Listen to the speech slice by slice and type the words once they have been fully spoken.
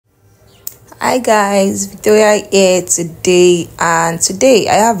Hi guys, Victoria here today, and today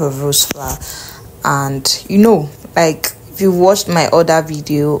I have a rose flower. And like if you watched my other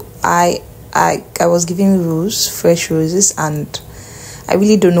video, I was giving fresh roses, and I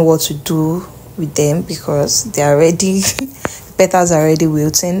really don't know what to do with them because they are already petals are already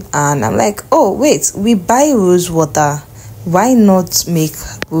wilting. And I'm like, oh wait, we buy rose water, why not make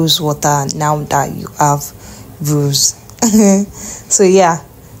rose water now that you have rose? So yeah,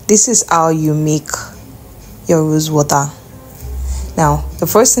 this is how you make your rose water. Now the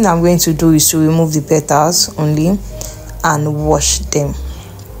first thing I'm going to do is to remove the petals only and wash them.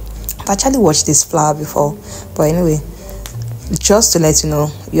 I've actually washed this flower before, but anyway, just to let you know,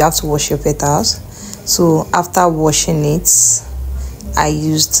 you have to wash your petals. So after washing it, I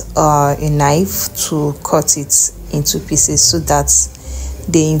used a knife to cut it into pieces so that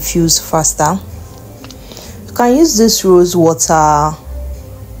they infuse faster. You can use this rose water.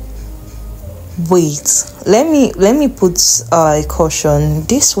 Wait, let me put a caution.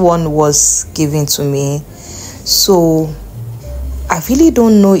 This one was given to me, so I really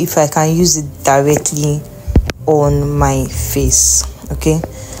don't know if I can use it directly on my face. Okay,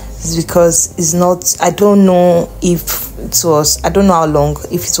 it's because it's not, I don't know if it was, I don't know how long,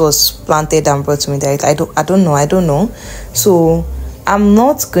 if it was planted and brought to me directly. I don't know. So I'm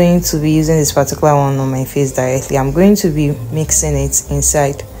not going to be using this particular one on my face directly. I'm going to be mixing it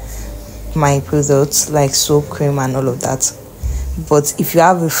inside my products like soap, cream and all of that. But if you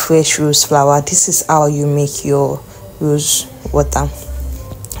have a fresh rose flower, this is how you make your rose water.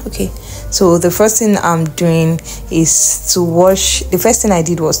 Okay, so the first thing I'm doing is to wash. The first thing I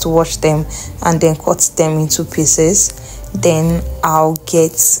did was to wash them and then cut them into pieces. Then I'll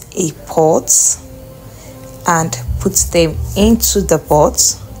get a pot and put them into the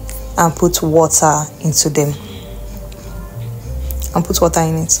pot and put water into them and put water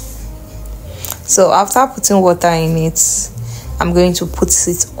in it. So after putting water in it, I'm going to put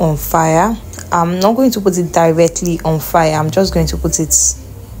it on fire. I'm not going to put it directly on fire. I'm just going to put it,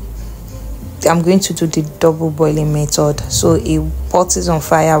 I'm going to do the double boiling method. So a pot is on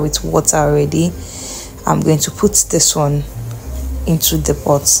fire with water already. I'm going to put this one into the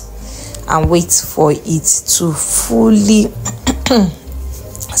pot and wait for it to fully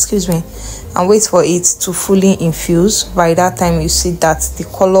excuse me, and wait for it to fully infuse. By that time, you see that the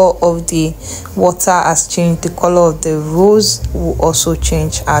color of the water has changed. The color of the rose will also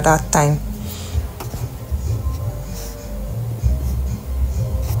change at that time.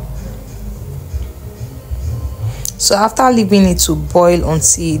 So after leaving it to boil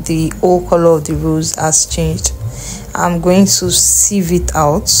until the whole color of the rose has changed, I'm going to sieve it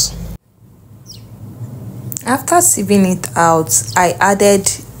out. After sieving it out, I added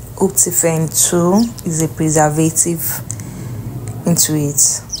Optifen 2 is a preservative into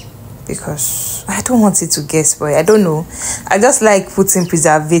it because I don't want it to get spoiled. I don't know, I just like putting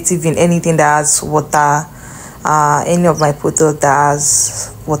preservative in anything that has water, any of my product that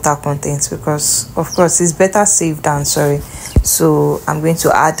has water content, because of course it's better safe than sorry. So I'm going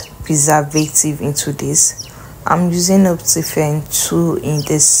to add preservative into this. I'm using Optifen 2 in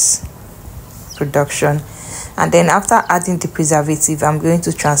this production. And then after adding the preservative, I'm going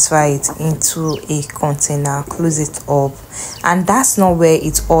to transfer it into a container, close it up, and that's not where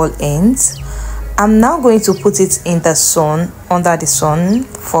it all ends. I'm now going to put it in the sun, under the sun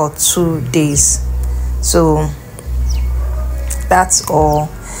for 2 days. So that's all.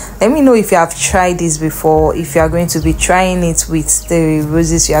 Let me know if you have tried this before, if you are going to be trying it with the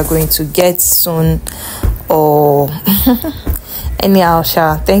roses you are going to get soon, or anyhow,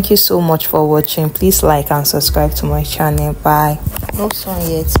 thank you so much for watching. Please like and subscribe to my channel. Bye. No sun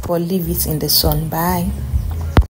yet, but leave it in the sun. Bye.